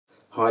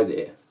Hi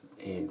there,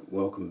 and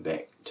welcome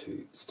back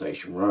to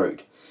Station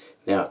Road.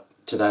 Now,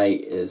 today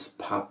is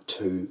part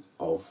 2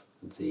 of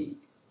the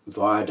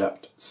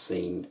Viaduct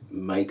scene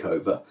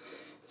makeover.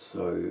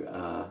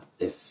 So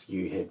if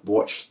you had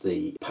watched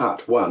the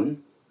part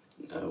 1,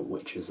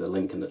 which is a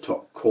link in the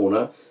top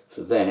corner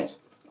for that,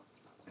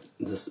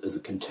 this is a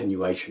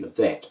continuation of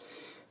that,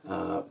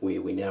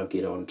 where we now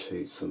get on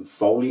to some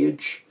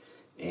foliage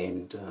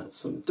and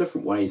some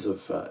different ways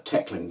of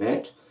tackling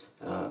that.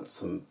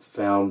 Some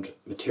found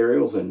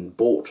materials and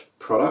bought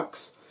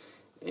products,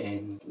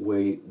 and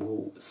we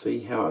will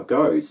see how it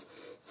goes.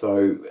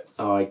 So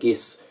I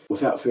guess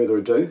without further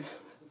ado,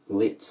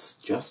 let's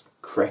just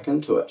crack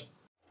into it.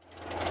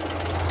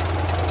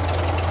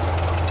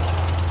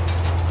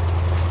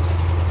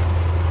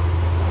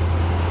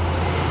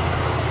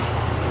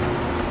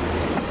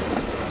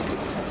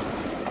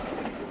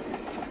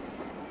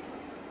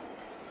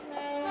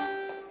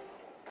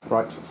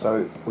 Right,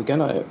 so we're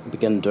going to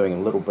begin doing a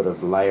little bit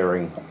of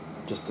layering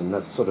just in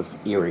this sort of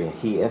area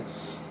here,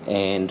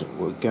 and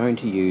we're going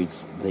to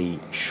use the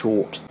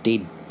short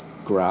dead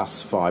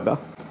grass fibre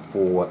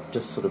for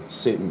just sort of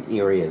certain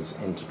areas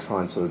and to try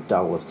and sort of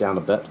dull this down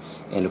a bit.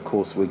 And of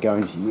course we're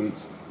going to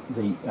use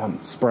the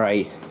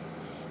spray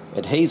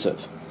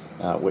adhesive,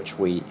 which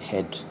we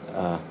had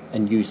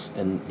in use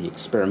in the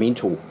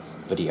experimental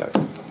video.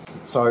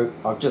 So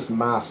I've just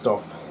masked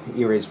off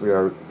areas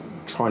where I'm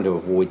trying to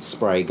avoid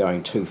spray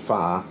going too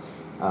far.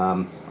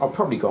 I've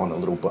probably gone a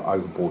little bit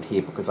overboard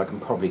here because I can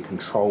probably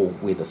control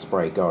where the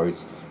spray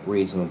goes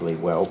reasonably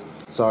well.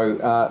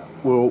 So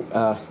we'll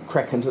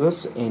crack into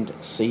this and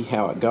see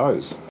how it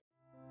goes.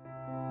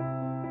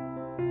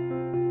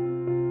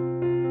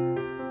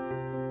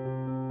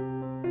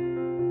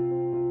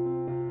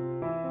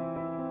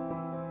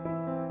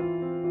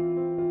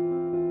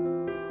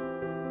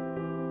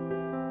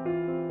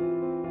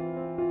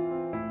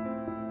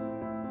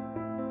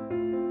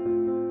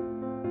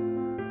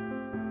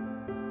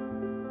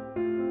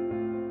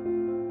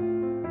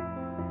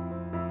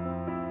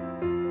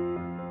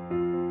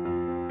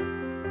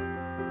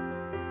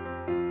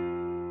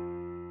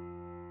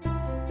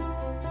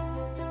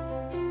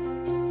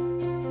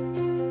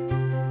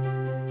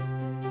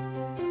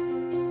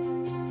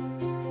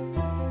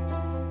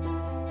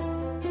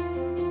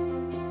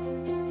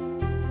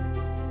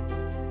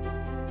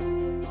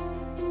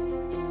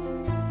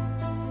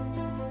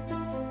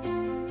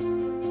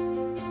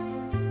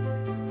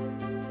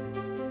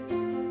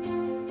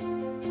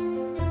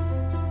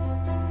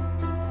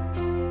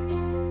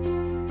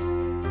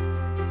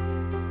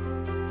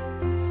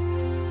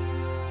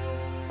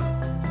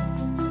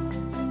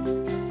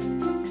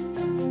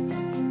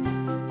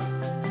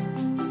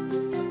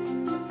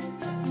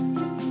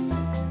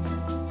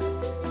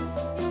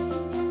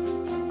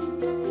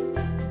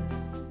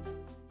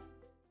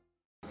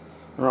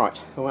 Right,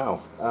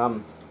 well,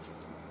 don't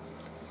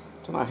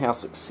know how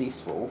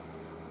successful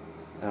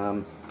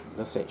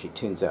this actually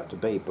turns out to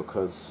be,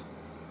 because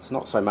it's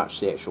not so much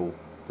the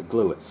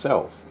glue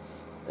itself,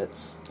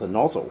 it's the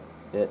nozzle.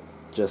 It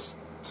just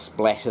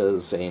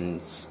splatters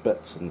and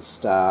spits and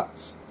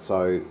starts,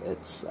 so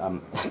it's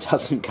it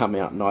doesn't come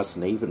out nice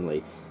and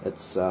evenly.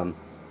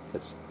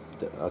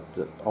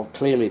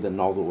 Clearly the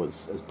nozzle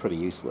is pretty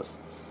useless,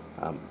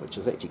 which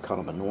is actually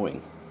kind of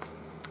annoying,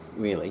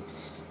 really.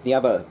 The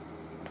other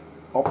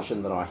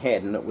option that I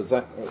had, and it was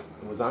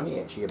only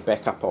actually a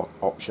backup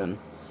option,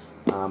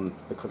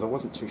 because I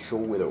wasn't too sure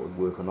whether it would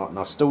work or not, and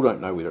I still don't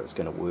know whether it's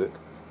going to work.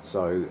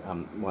 So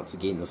once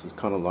again, this is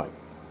kind of like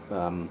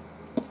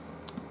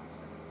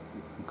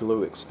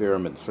glue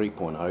experiment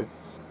 3.0.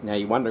 Now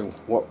you're wondering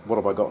what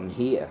have I got in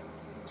here.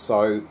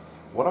 So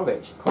what I've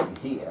actually got in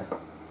here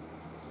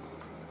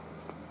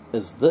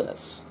is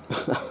this,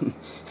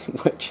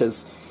 which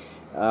is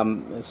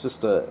it's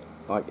just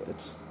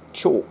it's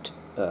chalked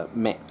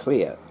matte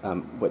clear,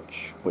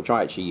 which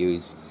I actually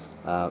use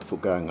for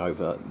going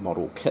over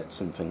model kits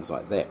and things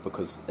like that,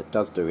 because it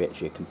does do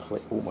actually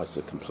almost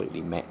a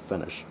completely matte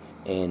finish,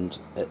 and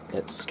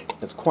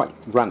it's quite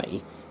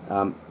runny,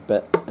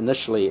 but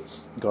initially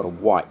it's got a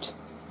white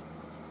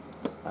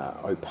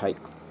opaque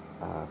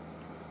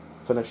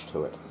finish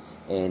to it,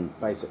 and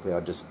basically I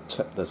just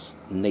tip this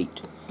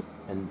neat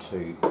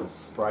into the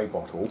spray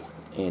bottle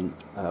and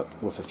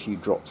with a few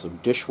drops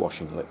of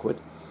dishwashing liquid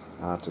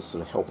to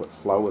sort of help it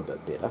flow a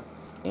bit better,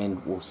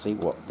 and we'll see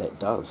what that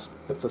does.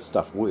 If this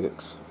stuff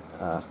works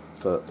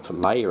for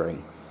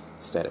layering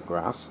static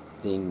grass,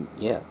 then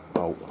yeah,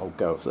 I'll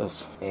go with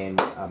this. And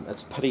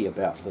it's a pity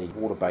about the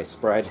water-based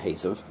spray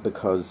adhesive,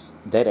 because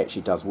that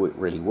actually does work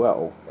really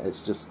well.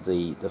 It's just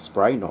the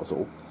spray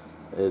nozzle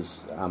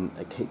is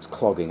it keeps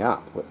clogging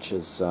up, which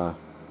is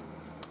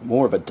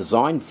more of a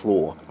design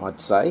flaw,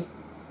 I'd say,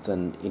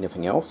 than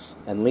anything else,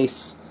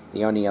 unless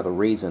the only other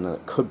reason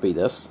it could be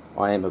this.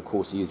 I am of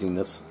course using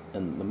this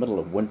in the middle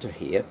of winter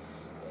here,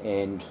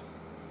 and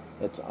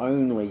it's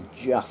only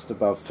just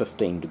above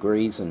 15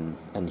 degrees in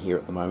here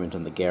at the moment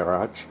in the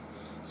garage.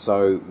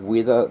 So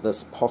whether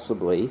this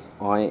possibly,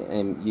 I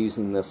am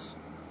using this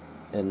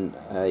in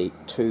a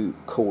too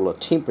cool a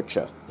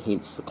temperature,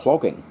 hence the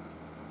clogging,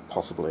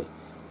 possibly.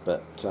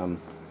 But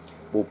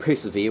we'll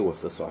persevere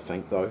with this, I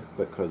think, though,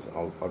 because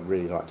I'd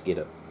really like to get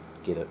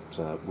it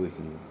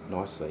working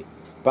nicely.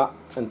 But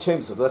in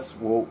terms of this,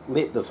 we'll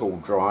let this all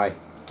dry,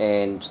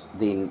 and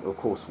then of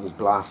course we'll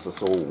blast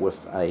this all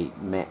with a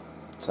matte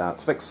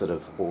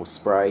fixative or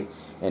spray.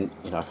 And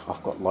you know,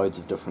 I've got loads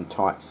of different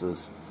types.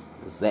 There's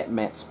that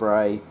matte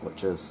spray,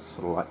 which is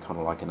sort of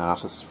like an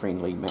artist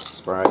friendly matte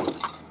spray.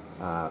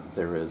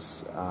 There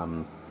is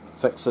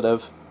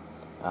fixative,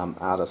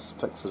 artist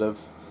fixative,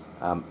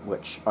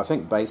 which I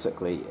think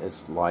basically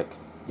is like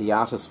the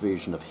artist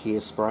version of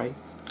hairspray.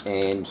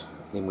 And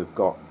then we've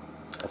got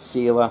a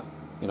sealer,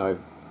 you know,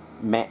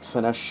 matte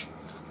finish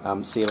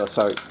sealer.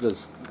 So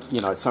there's,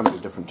 you know, so many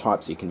different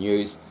types you can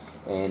use,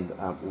 and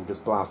we'll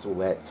just blast all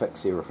that,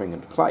 fix everything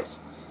into place.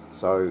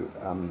 So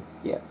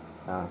yeah,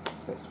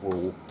 that's where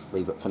we'll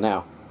leave it for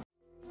now.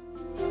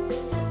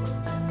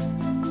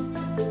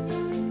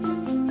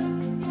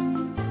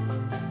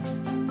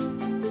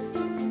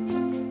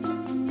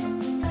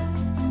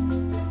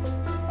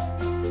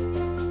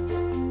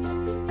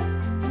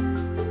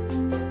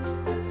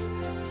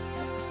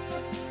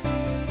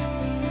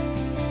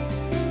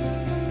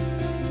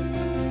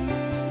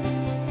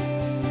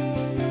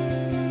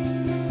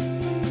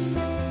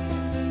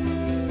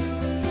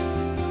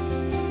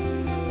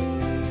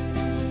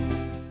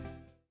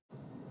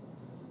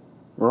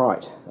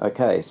 Right,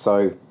 okay,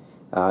 so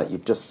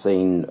you've just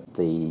seen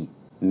the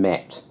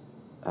matte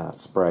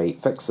spray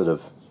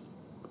fixative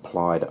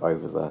applied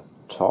over the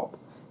top,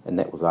 and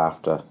that was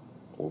after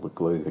all the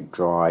glue had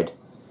dried,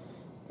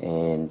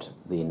 and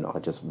then I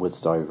just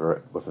whizzed over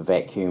it with a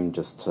vacuum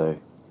just to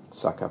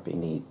suck up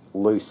any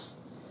loose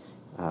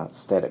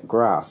static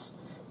grass.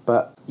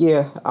 But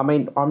yeah, I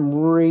mean, I'm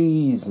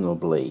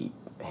reasonably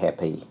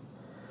happy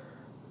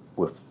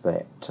with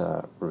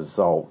that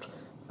result.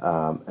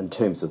 In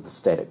terms of the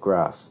static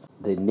grass.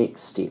 The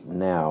next step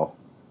now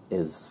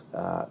is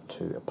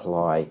to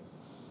apply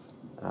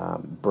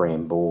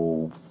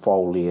bramble,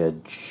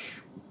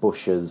 foliage,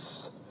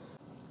 bushes,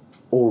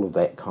 all of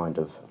that kind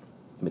of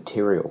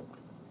material.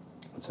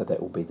 So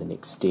that will be the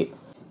next step.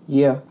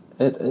 Yeah,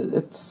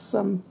 it's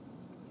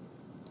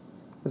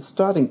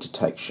starting to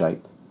take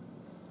shape.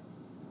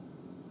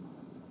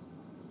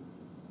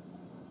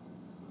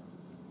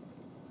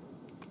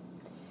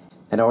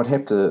 And I would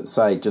have to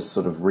say, just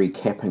sort of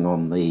recapping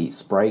on the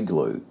spray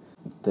glue,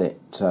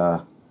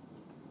 that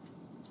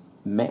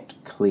matte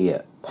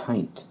clear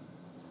paint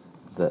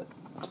that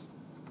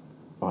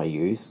I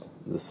used,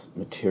 this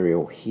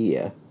material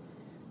here,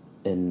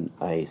 in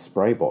a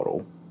spray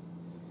bottle,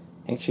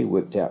 actually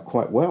worked out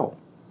quite well.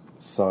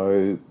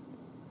 So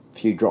a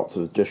few drops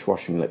of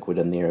dishwashing liquid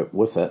in there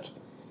with it,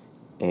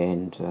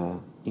 and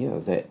yeah,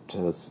 that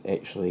has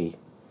actually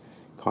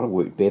kind of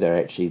worked better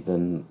actually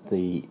than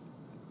the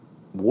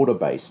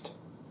water-based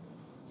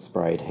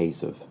spray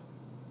adhesive.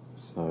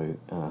 So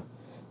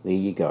there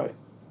you go.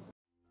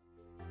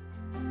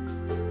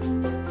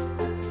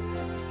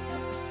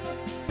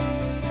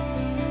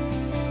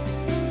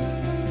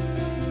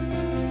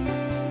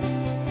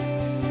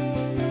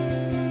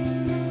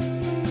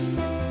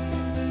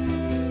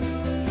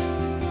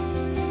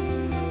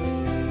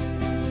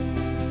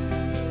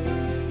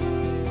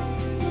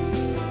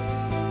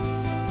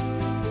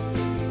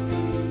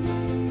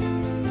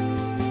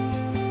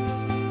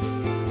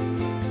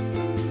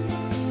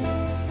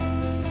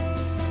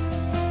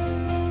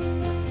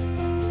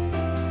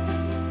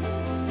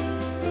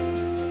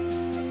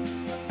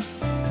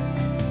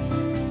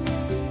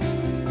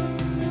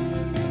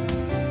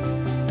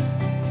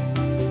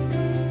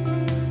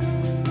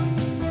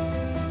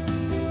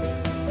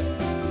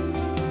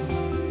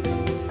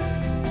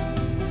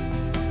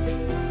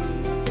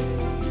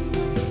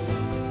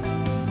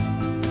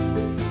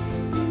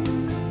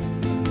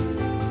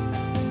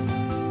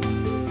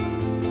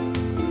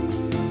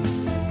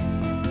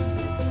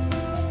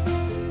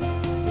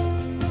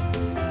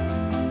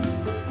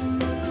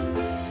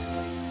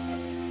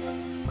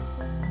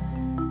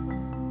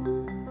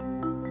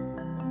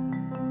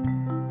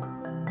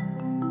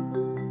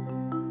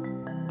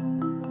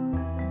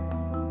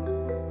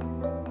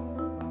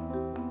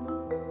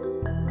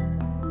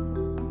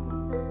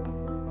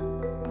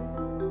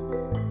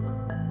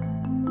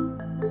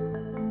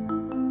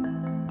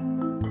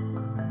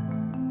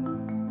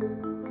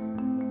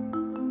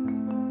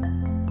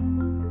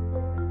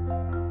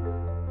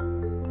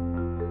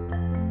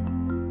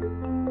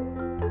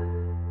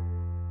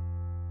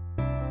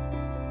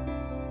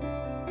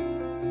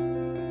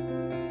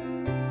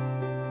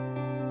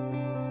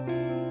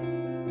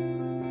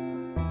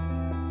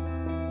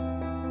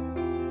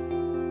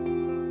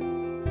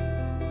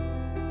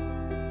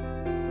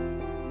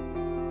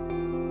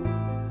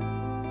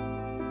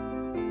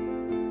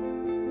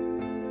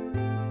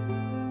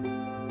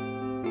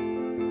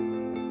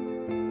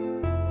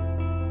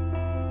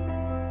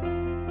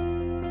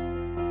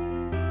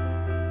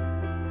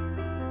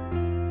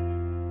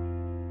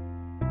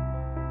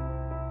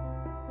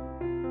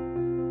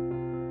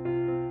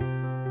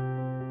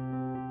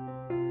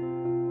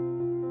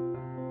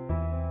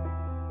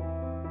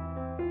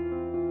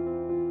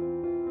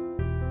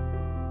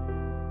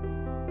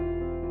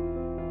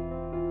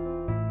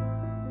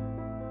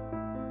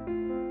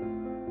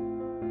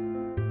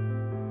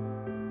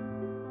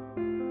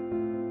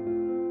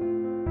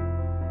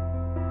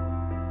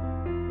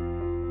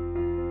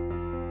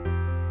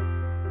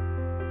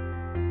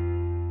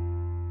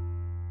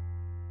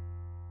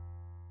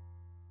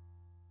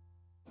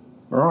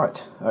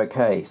 Right,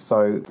 okay,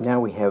 so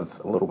now we have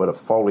a little bit of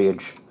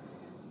foliage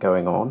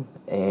going on,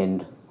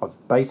 and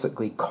I've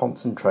basically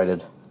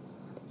concentrated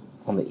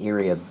on the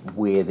area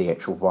where the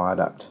actual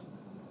viaduct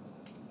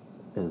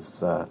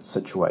is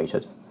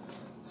situated.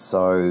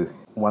 So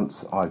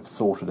once I've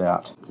sorted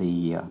out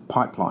the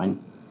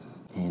pipeline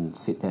and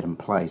set that in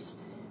place,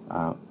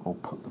 I'll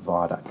put the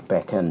viaduct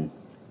back in,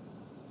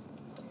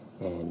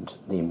 and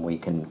then we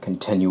can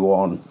continue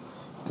on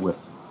with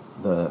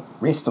the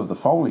rest of the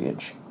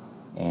foliage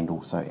and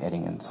also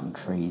adding in some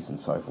trees and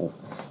so forth.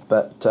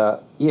 But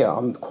yeah,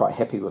 I'm quite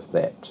happy with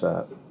that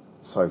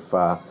so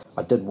far.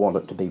 I did want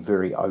it to be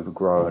very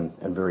overgrown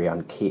and very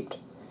unkept,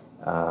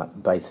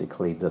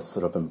 basically this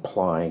sort of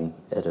implying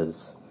it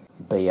is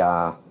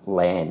BR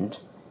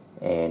land,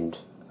 and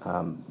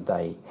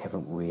they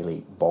haven't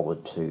really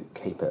bothered to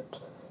keep it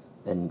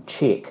in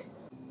check.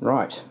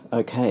 Right,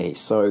 okay,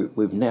 so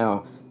we've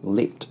now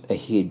leapt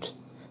ahead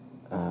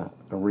a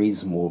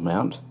reasonable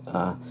amount.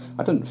 I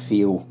didn't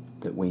feel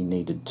that we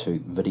needed to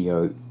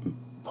video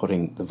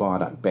putting the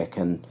viaduct back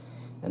in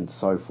and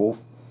so forth.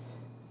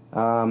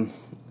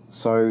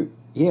 So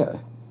yeah,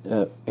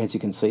 as you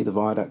can see, the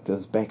viaduct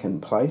is back in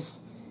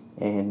place,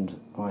 and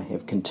I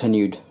have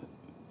continued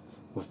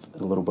with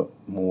a little bit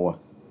more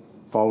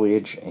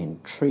foliage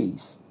and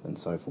trees and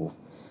so forth.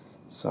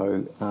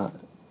 So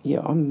yeah,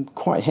 I'm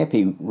quite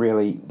happy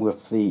really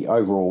with the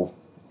overall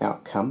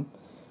outcome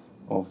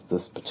of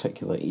this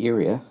particular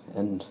area,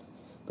 and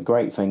the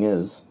great thing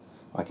is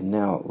I can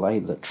now lay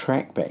the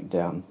track back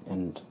down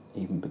and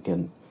even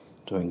begin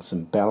doing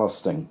some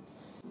ballasting.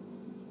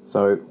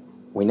 So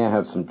we now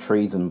have some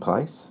trees in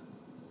place,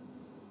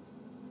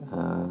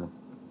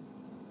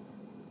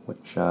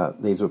 which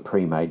these were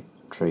pre-made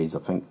trees. I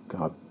think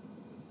I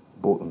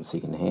bought them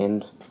second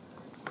hand,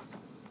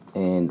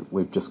 and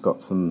we've just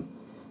got some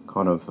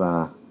kind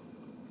of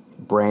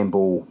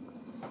bramble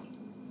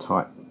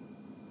type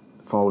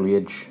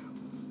foliage,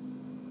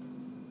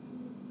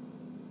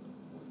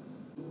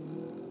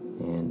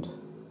 and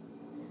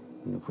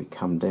if we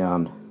come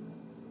down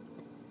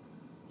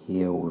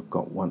here, we've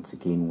got, once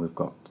again, we've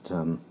got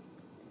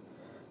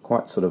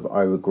quite sort of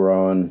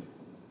overgrown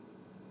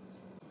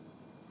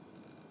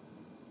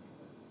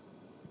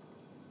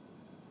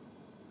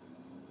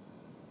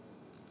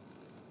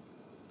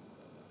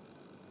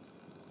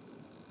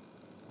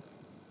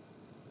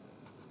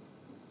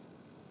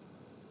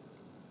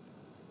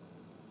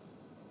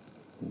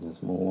and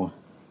there's more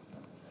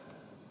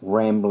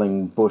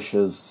rambling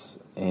bushes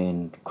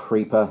and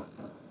creeper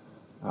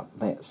up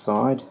that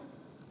side.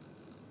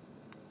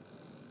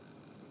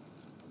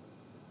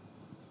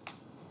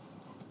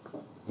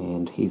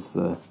 And here's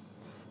the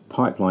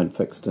pipeline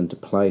fixed into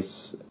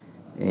place,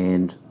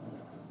 and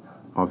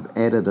I've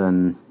added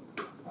in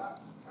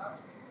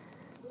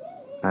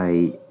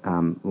a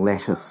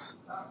lattice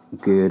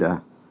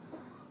girder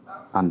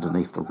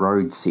underneath the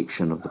road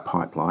section of the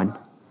pipeline,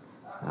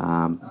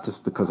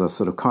 just because I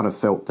sort of kind of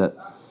felt that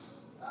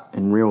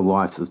in real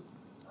life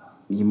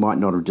you might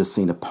not have just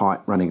seen a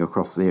pipe running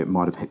across there. It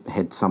might have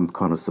had some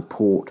kind of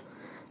support.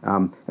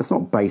 It's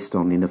not based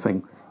on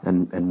anything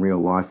in real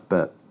life,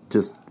 but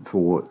just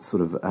for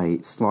sort of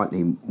a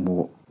slightly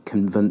more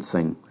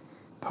convincing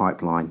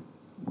pipeline,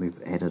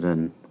 we've added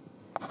in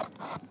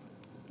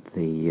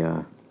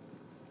the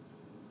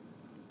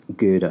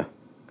girder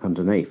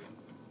underneath.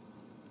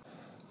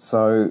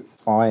 So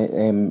I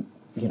am,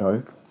 you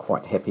know,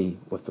 quite happy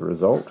with the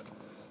result,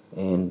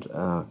 and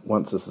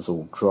once this is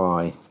all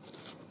dry,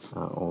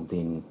 I'll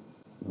then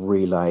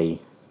relay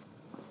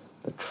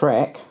the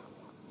track,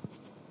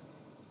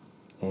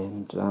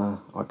 and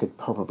I could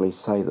probably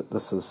say that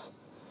this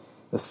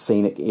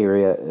scenic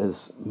area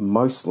is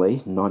mostly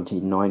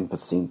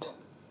 99%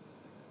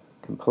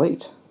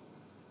 complete.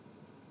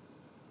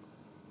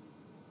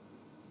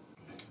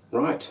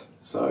 Right,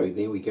 so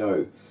there we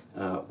go.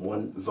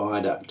 One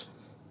viaduct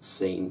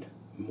scene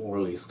more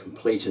or less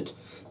completed.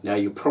 Now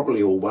you're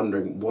probably all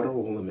wondering, what are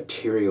all the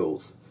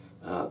materials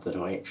that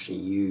I actually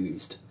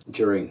used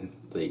during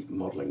the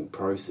modelling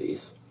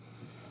process?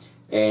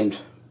 And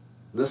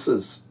this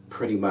is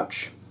pretty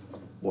much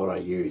what I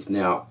use.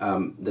 Now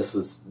this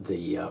is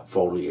the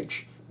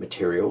foliage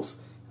materials,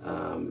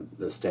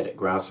 the static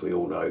grass. We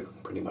all know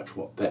pretty much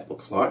what that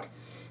looks like,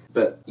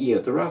 but yeah,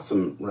 there are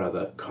some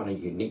rather kind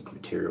of unique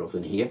materials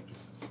in here.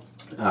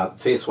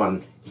 First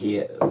one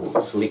here,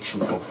 a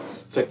selection of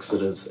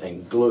fixatives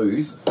and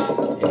glues,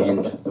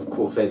 and of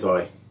course, as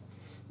I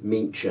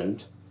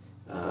mentioned,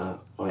 I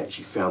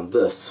actually found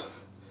this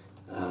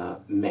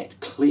matte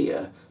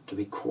clear to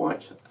be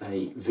quite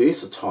a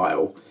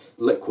versatile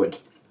liquid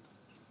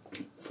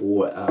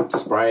for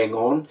spraying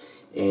on,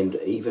 and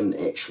even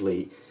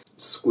actually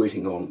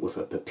squirting on with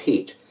a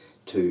pipette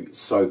to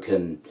soak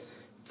in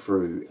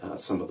through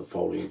some of the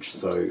foliage.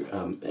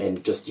 So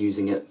and just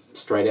using it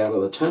straight out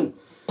of the tin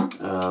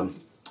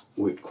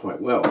worked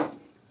quite well.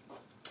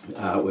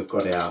 We've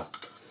got our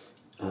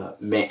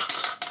matte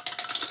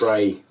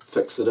spray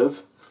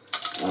fixative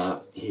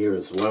here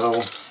as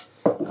well.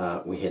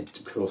 we had,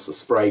 of course, the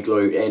spray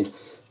glue, and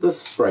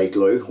this spray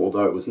glue,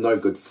 although it was no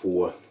good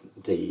for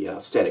the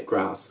static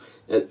grass,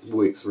 it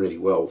works really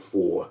well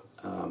for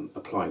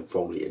applying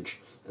foliage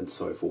and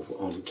so forth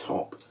on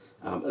top.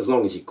 As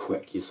long as you're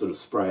quick, you sort of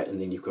spray it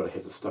and then you've got to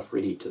have the stuff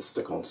ready to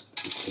stick on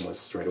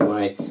almost straight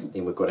away.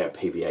 Then we've got our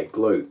PVA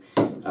glue.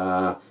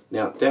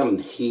 Now down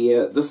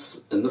here,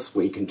 in this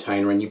wee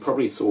container, and you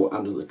probably saw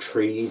under the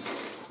trees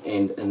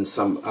and in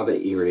some other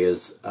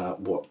areas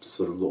what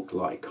sort of looked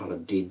like kind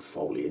of dead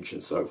foliage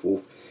and so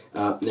forth.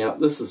 Now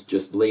this is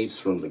just leaves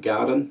from the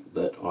garden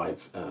that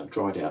I've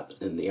dried out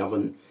in the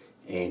oven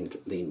and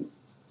then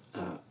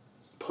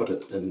put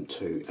it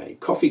into a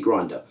coffee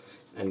grinder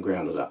and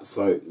ground it up.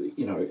 So,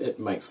 you know, it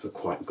makes for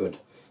quite good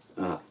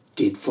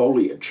dead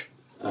foliage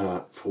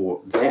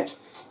for that.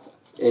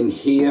 In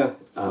here,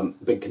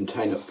 big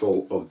container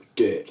full of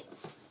dirt.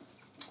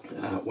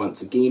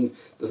 Once again,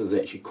 this is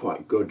actually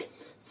quite good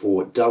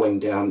for dulling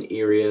down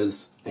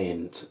areas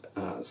and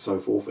so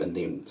forth, and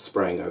then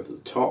spraying over the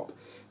top.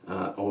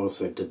 I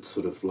also did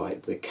sort of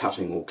like the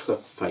cutting or cliff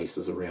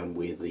faces around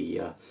where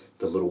the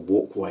little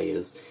walkway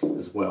is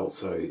as well,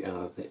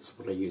 so that's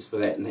what I use for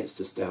that, and that's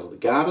just out of the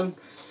garden,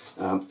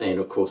 and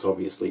of course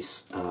obviously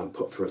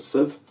put through a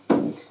sieve.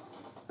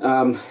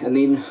 And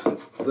then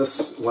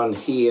this one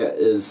here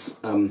is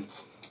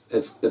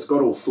it's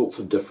got all sorts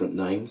of different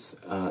names: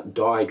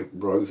 dyed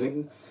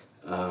roving,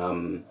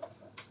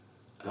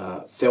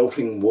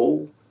 felting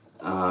wool.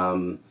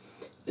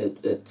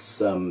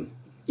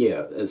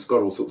 Yeah, it's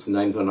got all sorts of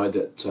names. I know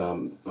that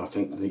I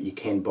think that you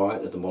can buy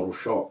it at the model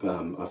shop.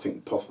 I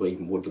think possibly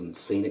even Woodland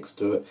Scenics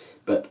do it,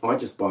 but I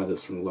just buy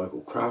this from the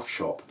local craft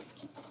shop,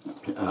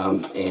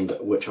 and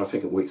which I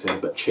think it works out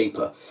a bit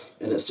cheaper.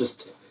 And it's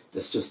just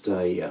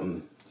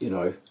a you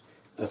know,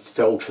 a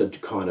felted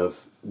kind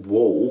of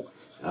wool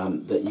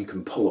that you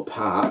can pull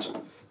apart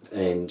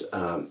and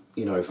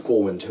you know,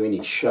 form into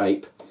any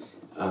shape,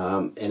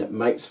 and it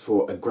makes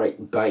for a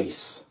great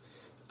base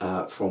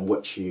from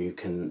which you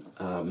can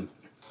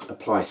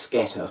apply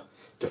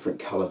different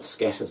coloured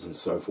scatters and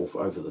so forth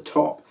over the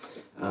top,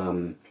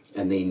 and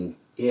then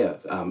yeah,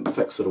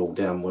 fix it all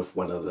down with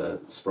one of the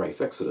spray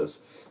fixatives,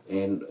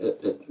 and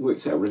it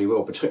works out really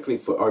well, particularly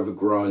for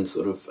overgrown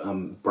sort of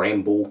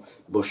bramble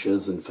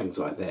bushes and things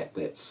like that.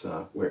 That's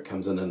where it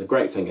comes in. And the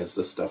great thing is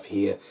this stuff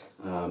here,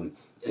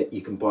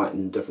 you can buy it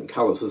in different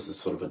colours. This is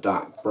sort of a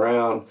dark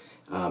brown.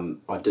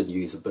 I did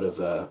use a bit of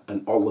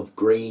an olive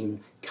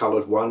green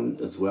coloured one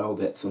as well.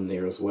 That's in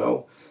there as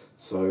well.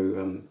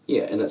 So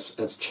yeah, and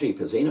it's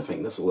cheap as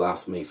anything. This will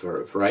last me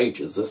for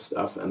ages, this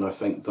stuff, and I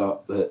think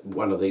that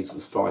one of these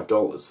was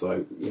 $5.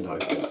 So you know,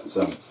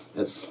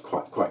 it's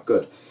quite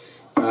good.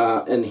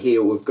 In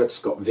here we've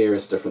just got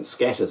various different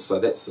scatters. So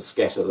that's the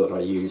scatter that I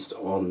used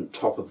on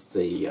top of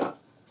the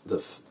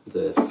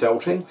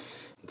felting.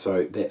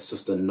 So that's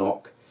just a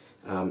knock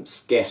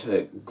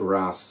scatter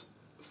grass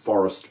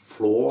forest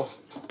floor.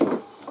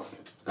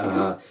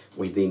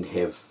 We then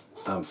have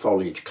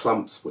foliage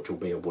clumps, which will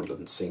be a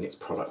Woodland Scenic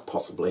product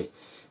possibly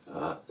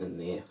in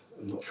there.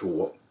 I'm not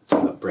sure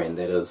what brand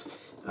that is.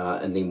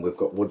 And then we've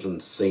got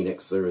Woodland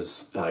Scenics. There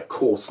is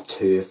coarse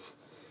turf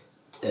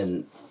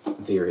in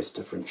various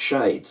different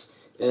shades.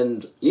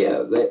 And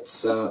yeah,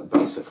 that's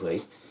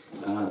basically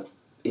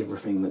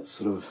everything that's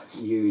sort of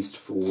used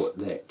for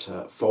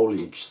that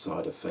foliage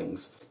side of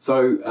things.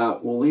 So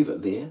we'll leave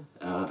it there.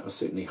 I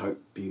certainly hope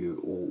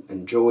you all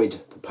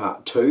enjoyed the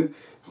part 2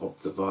 of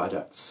the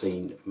Viaduct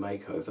scene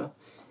makeover,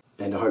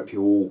 and I hope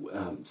you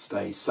all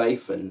stay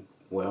safe and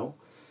well.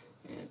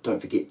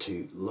 Don't forget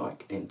to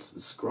like and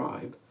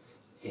subscribe,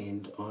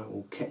 and I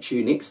will catch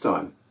you next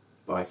time.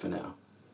 Bye for now.